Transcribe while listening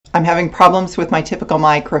I'm having problems with my typical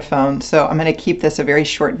microphone, so I'm going to keep this a very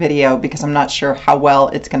short video because I'm not sure how well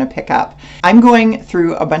it's going to pick up. I'm going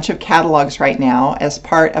through a bunch of catalogs right now as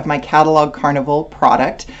part of my Catalog Carnival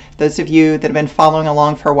product. Those of you that have been following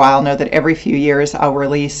along for a while know that every few years I'll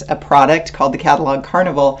release a product called the Catalog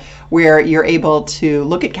Carnival where you're able to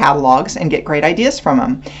look at catalogs and get great ideas from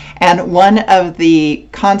them. And one of the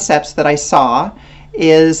concepts that I saw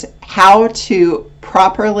is how to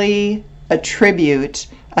properly attribute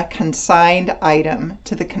a consigned item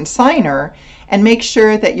to the consignor and make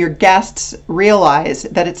sure that your guests realize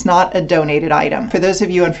that it's not a donated item. For those of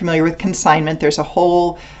you unfamiliar with consignment, there's a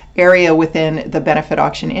whole area within the benefit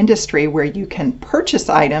auction industry where you can purchase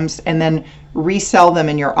items and then resell them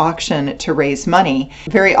in your auction to raise money.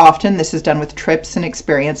 Very often this is done with trips and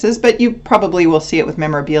experiences, but you probably will see it with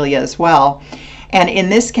memorabilia as well. And in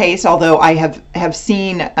this case, although I have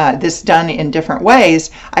seen this done in different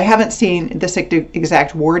ways, I haven't seen this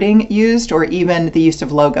exact wording used or even the use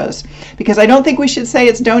of logos, because I don't think we should say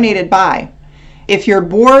it's donated by. If your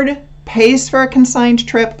board pays for a consigned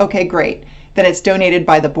trip, okay, great. Then it's donated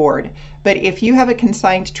by the board. But if you have a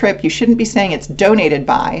consigned trip, you shouldn't be saying it's donated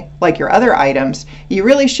by, like your other items. You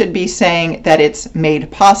really should be saying that it's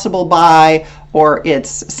made possible by, or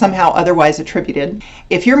it's somehow otherwise attributed.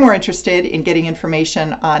 If you're more interested in getting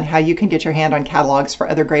information on how you can get your hand on catalogs for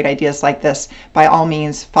other great ideas like this, by all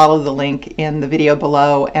means follow the link in the video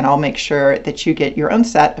below and I'll make sure that you get your own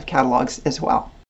set of catalogs as well.